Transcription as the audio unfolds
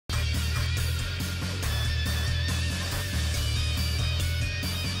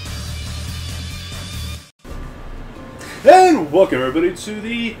Welcome everybody to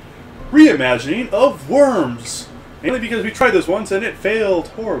the reimagining of Worms. Mainly because we tried this once and it failed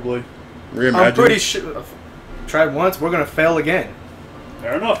horribly. I'm pretty sure. Tried once, we're gonna fail again.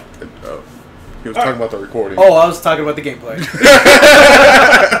 Fair enough. He was talking about the recording. Oh, I was talking about the gameplay.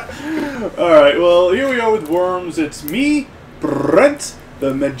 Alright, well, here we are with Worms. It's me, Brent,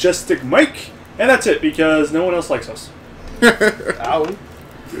 the majestic Mike, and that's it because no one else likes us. Ow.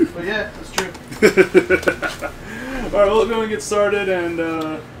 But yeah, that's true. Alright, well, we're going to get started, and,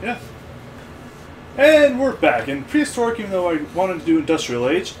 yeah. And we're back in prehistoric, even though I wanted to do industrial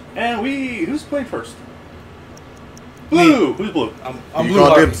age. And who's playing first? Blue! Me. Who's blue? I'm Blue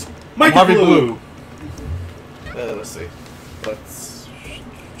Harvey. Mike Harvey Blue. Let's see.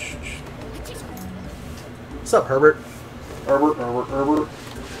 What's up, Herbert? Herbert.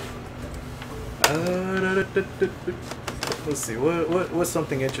 Let's see. What's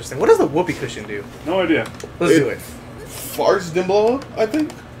something interesting? What does the whoopee cushion do? No idea. Let's do it. Farts then blow up, I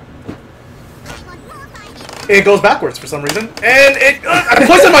think. It goes backwards for some reason, and I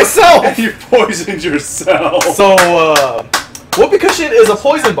poisoned myself. You poisoned yourself. So, whoopee cushion is a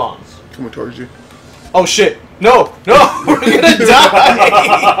poison bomb. Coming towards you. Oh shit! No, we're gonna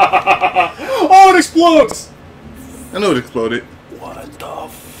die. Oh, it explodes! I know it exploded. What the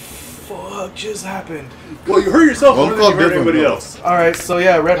fuck just happened? Well, you hurt yourself Well, more than you hurt anybody else. Alright, so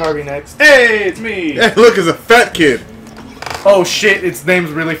yeah, Red Harvey next. Hey, it's me! Hey, look, it's a fat kid. Oh shit, its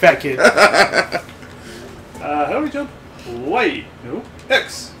name's really Fat Kid. How do we jump? Y. No.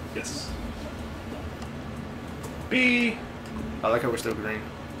 X. Yes. B. I like how we're still green.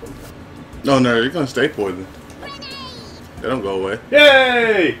 No, you're gonna stay poisoned. They don't go away.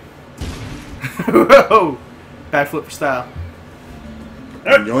 Yay! Whoa! Backflip for style.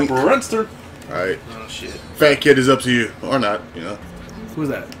 Yoink. Brentster. Alright. Oh shit. Fat kid is up to you. Or not, you know. Who's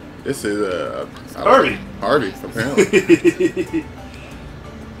that? This is, Harvey. Harvey, apparently.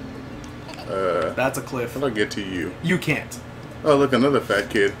 That's a cliff. How do I get to you? You can't. Oh, look, another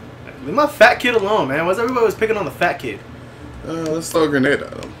fat kid. Leave my fat kid alone, man. Why's everybody always picking on the fat kid? Let's throw a grenade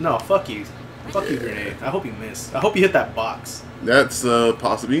at him. No, fuck you. Fuck you, grenade. I hope you miss. I hope you hit that box. That's,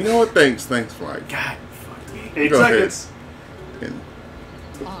 possible. You know what? Thanks, Mike. God, fuck me. 8 Go seconds. ahead.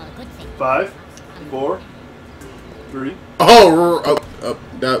 5, 4, 3. Oh,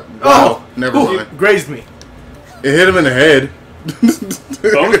 never Ooh, mind. it grazed me. It hit him in the head.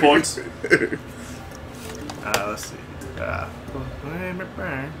 Bonus points. Let's see.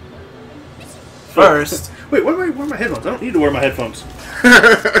 First. Wait, why do I wear my headphones? I don't need to wear my headphones.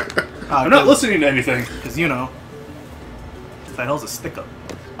 I'm not listening to anything. Because, you know. What the hell's a stick up?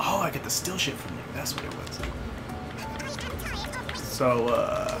 Oh, I get the still shit from you. That's what it was.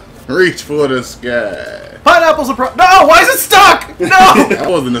 So, Reach for the sky. pineapples are No! Why is it stuck? No! That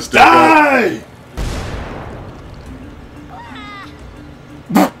wasn't a stick up. Die!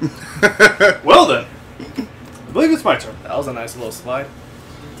 Well then. I believe it's my turn. That was a nice little slide.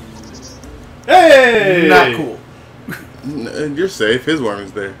 Hey! Not cool. You're safe. His worm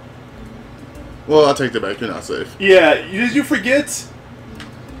is there. Well, I'll take that back. You're not safe. Yeah, did you forget?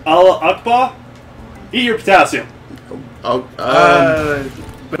 Allah Akbar? Eat your potassium. Oh,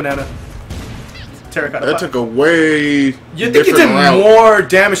 Banana. Terracotta. that took a way You think you different did route. more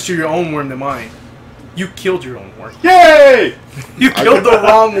damage to your own worm than mine? You killed your own worm. Yay! You killed the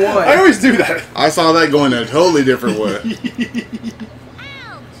wrong one. I always do that. I saw that going a totally different way. You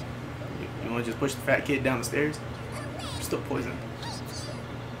want to just push the fat kid down the stairs? You're still poisoned.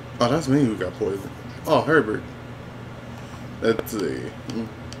 Oh, that's me who got poisoned. Oh, Herbert. Let's see.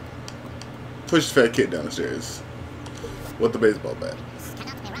 Push the fat kid down the stairs. With the baseball bat.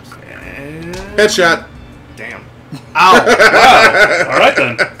 And... Headshot. Damn. Ow. Wow. Alright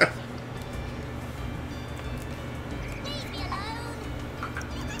then.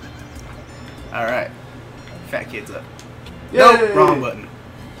 Alright. Fat kid's up. Yay. Nope, wrong button.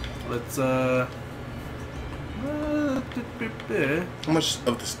 Let's, How much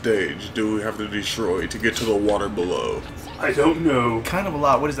of the stage do we have to destroy to get to the water below? I don't know. kind of a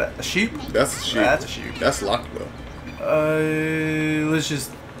lot. What is that? A sheep? That's a sheep. That's a sheep. That's locked though. Let's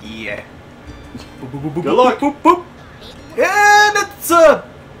just... Yeah. Boop, boop, boop, boop, Good luck. Boop, boop. And it's, Oh,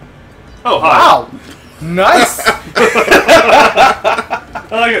 hi. Wow. Nice. I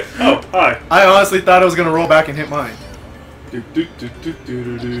like it. Oh, hi. I honestly thought I was going to roll back and hit mine.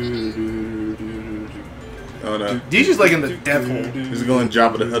 Oh no. DJ's like in the death hole. He's going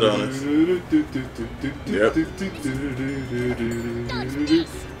Jabba the Hutt on us. Yep.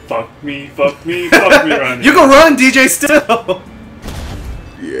 Fuck me, fuck me, fuck me, run. You can run, DJ, still.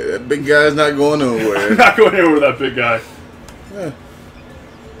 Yeah, that big guy's not going I'm nowhere. not going anywhere with that big guy. Yeah.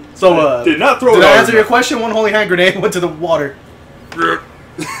 So, did not throw did it I hard answer your enough. question? One holy hand grenade went to the water. I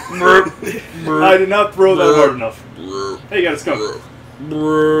did not throw that hard enough. Hey, you got a skunk.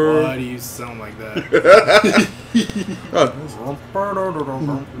 Why do you sound like that?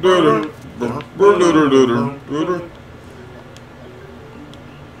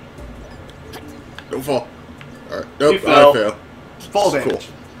 Don't fall. Alright. Nope, You fell. I fell. Fall Cool. damage.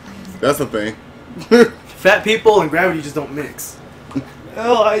 That's the thing. Fat people and gravity just don't mix.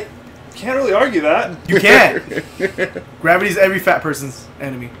 Well, I can't really argue that. You can't. Gravity's every fat person's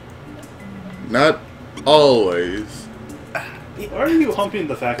enemy. Not always. Why are you humping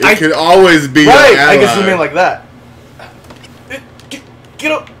the fact It that could always be Right, an ally. I can zoom in like that.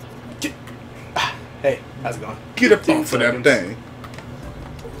 Get up. Hey, how's it going? Get up 15 off of that seconds. thing.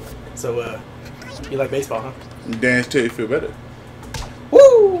 So, you like baseball, huh? Dance till you feel better.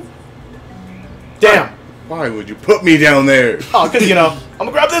 Woo! Damn. Why would you put me down there? Oh, because, you know, I'm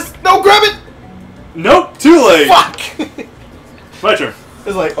gonna grab this. No, grab it! Nope, too late. Fuck! My turn.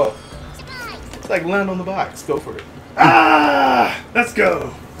 It's like, oh. It's like land on the box. Go for it. Ah, let's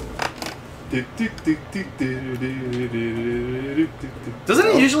go. Doesn't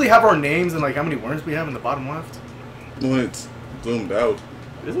it usually have our names and, like, how many worms we have in the bottom left? When it's zoomed out,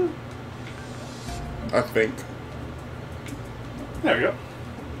 Is it? I think. There we go.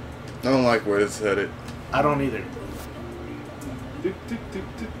 I don't like where it's headed. I don't either.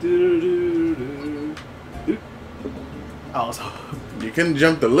 Oh, so. You can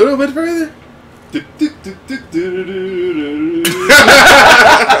jump a little bit further.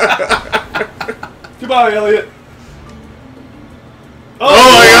 Goodbye, Elliot.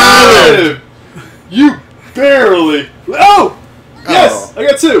 Oh my God! You barely. Oh! Yes! Oh. I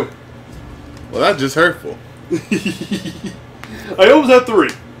got 2. Well, that's just hurtful. I almost had 3.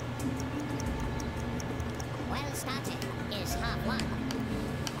 Well started is half one.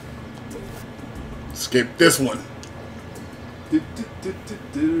 Skip this one.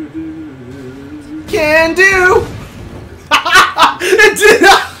 Can do! It did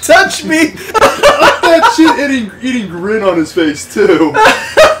not touch me! That shit eating grin on his face, too.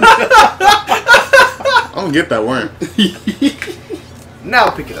 I don't get that worm. Now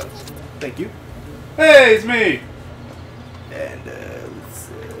pick it up. Thank you. Hey, it's me. And, let's,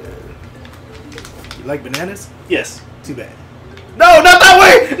 you like bananas? Yes. Too bad. No, not that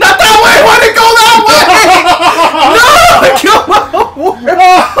way! Not that way! Why'd it go that way?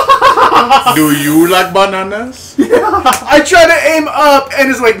 No! Do you like bananas? I try to aim up, and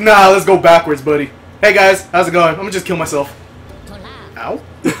it's like, nah, let's go backwards, buddy. Hey, guys, how's it going? I'm gonna just kill myself. To laugh. Ow.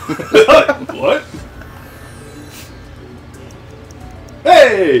 What?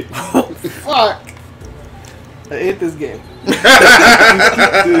 Hey! Fuck. I hate this game.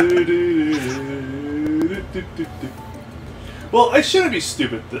 Well, I shouldn't be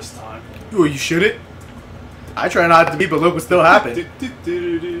stupid this time. Oh, you shouldn't? I try not to be, but look what still happened.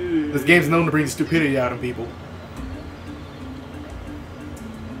 This game's known to bring stupidity out in people.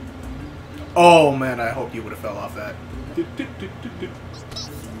 Oh, man, I hope you would have fell off that.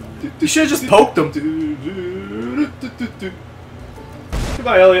 You should have just poked him.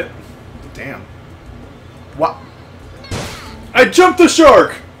 Goodbye, Elliot. Damn. What? I jumped the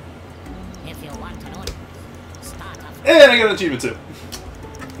shark! If you want to know, start off And I got an achievement too.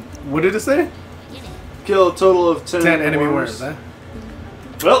 What did it say? beginning. Kill a total of 10, 10 enemy worms, huh?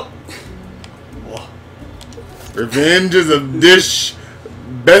 Well, Revenge is a dish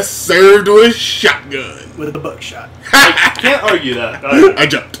best served with shotgun. With a buckshot. I can't argue that. either. I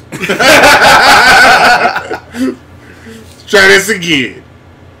jumped. Try this again.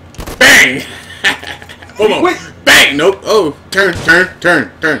 Bang! Hold on. Wait. Bang! Nope. Oh, turn.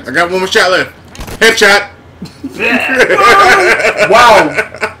 I got one more shot left. Headshot. Wow.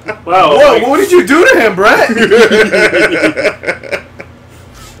 Wow. Whoa, like- what did you do to him, Brett?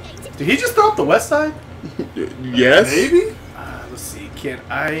 Did he just throw up the west side? Yes. Maybe? Let's see. Can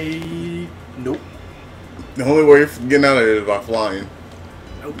I... Nope. The only way you're getting out of it is by flying.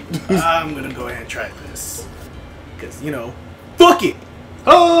 Nope. I'm gonna go ahead and try this. Because, you know, fuck it!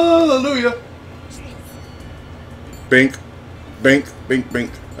 Hallelujah. Bink.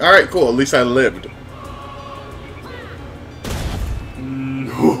 Alright, cool. At least I lived.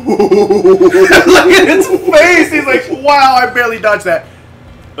 Look at his face! He's like, wow, I barely dodged that.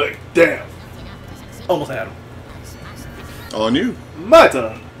 Like, damn. Enough to succeed. Almost had him. As fast as On you. My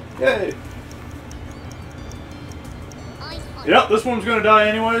turn. Yay. eyes on Yep, this one's gonna die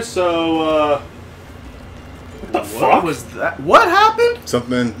anyway, so, what the What fuck? was that? What happened?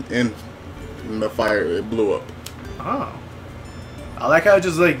 Something in the fire. It blew up. Oh. I like how it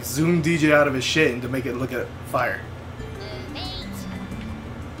just, like, zoomed DJ out of his shit and to make it look at fire. the bait.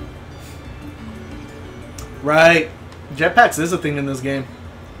 Right. Jetpacks is a thing in this game.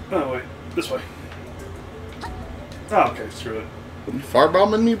 Oh, wait. This way. Oh, okay. Screw it. You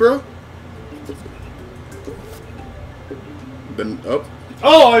firebombing me, bro? Then up.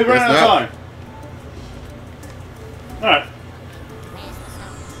 Oh, I ran Guess out of not. time. Alright.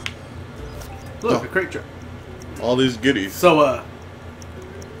 Look, a crate trap. All these goodies. So, Well,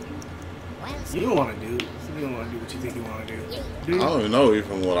 you don't want to do. You don't want to do what you think you want to do. I Do you? don't even know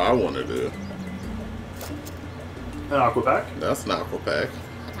even what I want to do. An aqua pack. That's an aqua pack.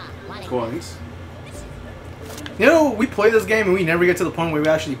 Coins. You know, we play this game and we never get to the point where we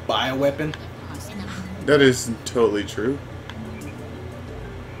actually buy a weapon. That is totally true.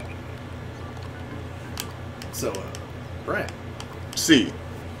 So, Brent, C.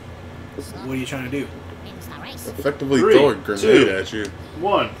 what are you trying to do? Effectively 3, throw a grenade 2. at you.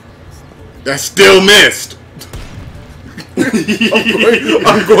 1. That still missed.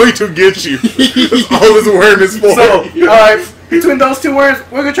 I'm going to get you. That's all this awareness for. So, alright, between those two words,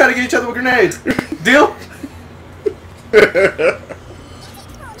 we're gonna try to get each other with grenades. Deal?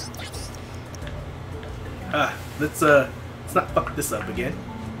 Let's not fuck this up again.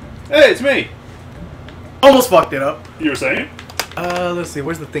 Hey, it's me. Almost fucked it up. You were saying? Let's see,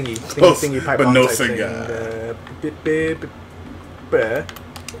 where's the thingy? Close, pipe but bomb no type thing. cigar.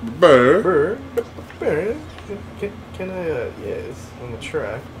 Burr. Burr. Can I, yes, on the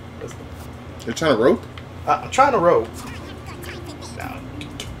track. You're trying to rope? I'm trying to rope. Now.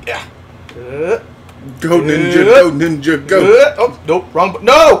 Yeah. Go ninja, go ninja, go. Oh, nope, wrong.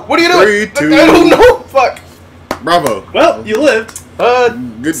 No! What are you doing? 3, 2. I don't know. Fuck. Bravo. Well, you lived.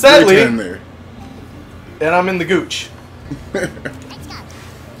 Good Sadly, great time there. and I'm in the gooch.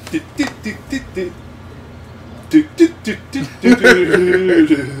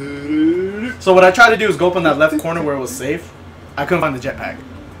 So what I tried to do is go up in that left corner where it was safe. I couldn't find the jetpack.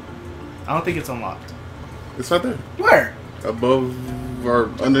 I don't think it's unlocked. It's right there. Where? Above or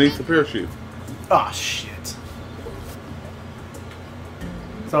underneath the parachute. Oh shit.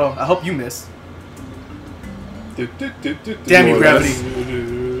 So I hope you miss. Damn you, More or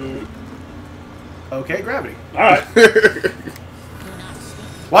gravity. Okay, gravity. Alright.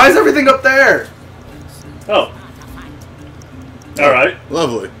 Why is everything up there? Oh. Alright.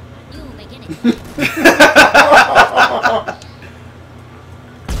 Lovely.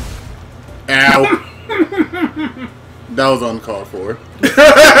 Ow. That was uncalled for.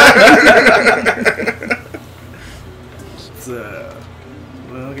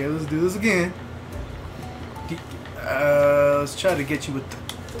 Well, okay, let's do this again. Let's try to get you with the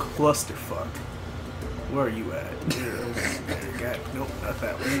clusterfuck. Where are you at? Nope, not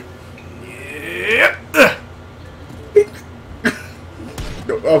that way. Yeah.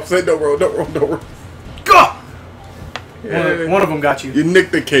 No, oh, say don't roll, don't roll, don't roll. Go! Yeah. One of them got you. You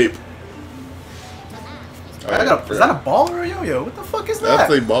nicked the cape. Is that a ball or a yo-yo? What the fuck is that?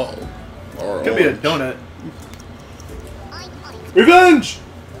 That's a ball. Or Could be a orange. donut. Revenge!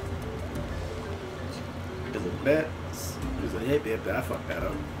 Is it bet? Is it hip hip? I fucked that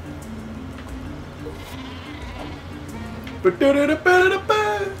up.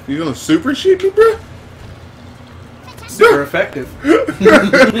 You gonna super sheet me, bro? Super effective.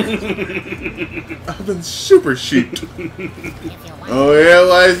 I've been super sheeped. Oh yeah,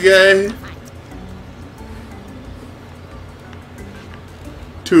 wise guy.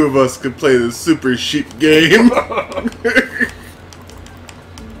 Two of us could play the super sheep game.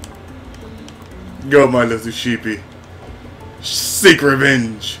 Go, my little sheepy. Seek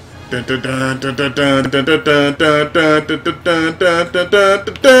revenge. Dun, dun, dun, dun, dun, dun, dun, dun, dun, dun, dun, dun, dun, dun, dun, dun,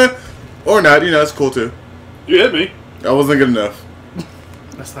 dun, dun. Or not, you know, it's cool too. You hit me. That wasn't good enough.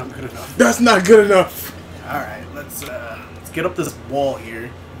 That's not good enough. That's not good enough. Alright, let's get up this wall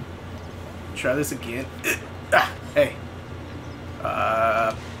here. Try this again. Hey.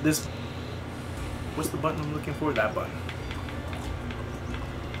 This. What's the button I'm looking for? That button.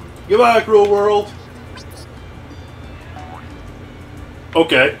 Get back, real world.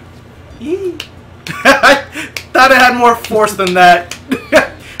 Okay. I thought it had more force than that.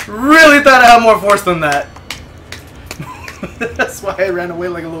 Really thought it had more force than that. That's why I ran away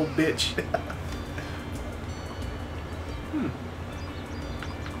like a little bitch.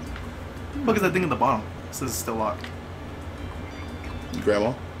 Look at that thing at the bottom. It says it's still locked.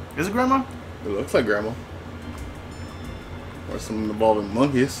 Grandma. Is it grandma? It looks like grandma. Or something involving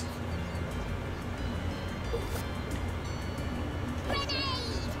monkeys.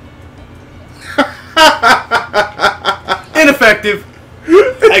 Ineffective.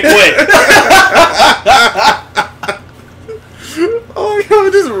 I quit. Oh my god,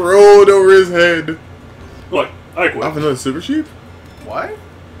 it just rolled over his head. Look, I I have quit. another super sheep? Why?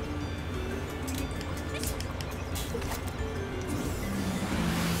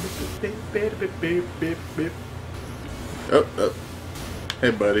 Beep, beep, beep, beep, beep. Oh, oh.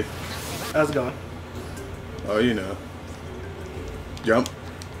 Hey, buddy. How's it going? Oh, you know. Jump.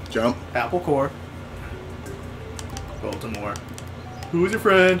 Jump. Apple core. Baltimore. Who's your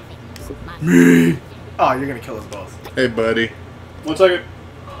friend? Me. Oh, you're gonna kill us both. Hey, buddy. 1 second.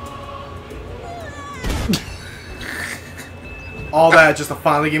 All that just to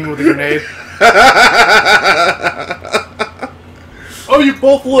finally get me with a grenade. Oh, you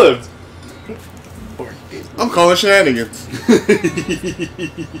both lived. I'm calling shenanigans.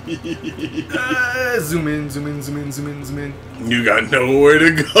 Zoom in, zoom in, zoom in, zoom in, zoom in. You got nowhere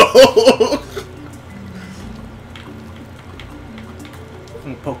to go. I'm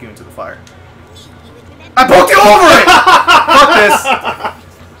gonna poke you into the fire. I poked you over it! Fuck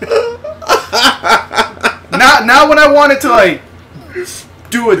this. Now when I want it to, like,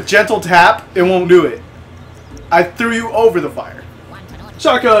 do a gentle tap, it won't do it. I threw you over the fire.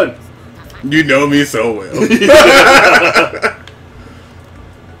 Shotgun. You know me so well.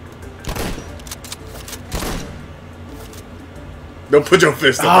 Don't put your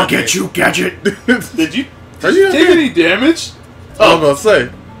fist up. I'll get you, gadget. Did you Are you take okay? any damage? I was gonna say.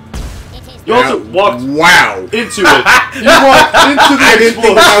 You also walked Wow. into it. You walked into the I didn't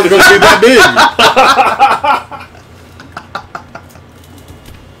think I was gonna get that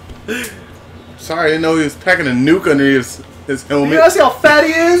big. Sorry, I didn't know he was packing a nuke under his helmet. You guys see how fat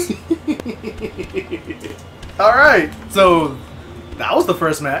he is? Alright, so that was the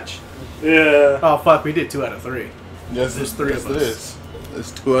first match. Yeah. Oh fuck, we did 2 out of 3. Yes, There's 3 of us.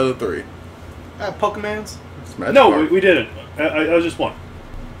 It's 2 out of 3. Pokemans? Smash No, Park. we didn't. I was just one.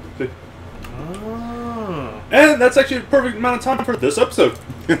 See? Oh. And that's actually a perfect amount of time for this episode.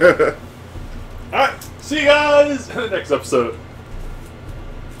 Alright, see you guys in the next episode.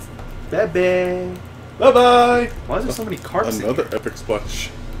 Bye-bye. Bye-bye. Why is there so many carts in Another here? epic splash.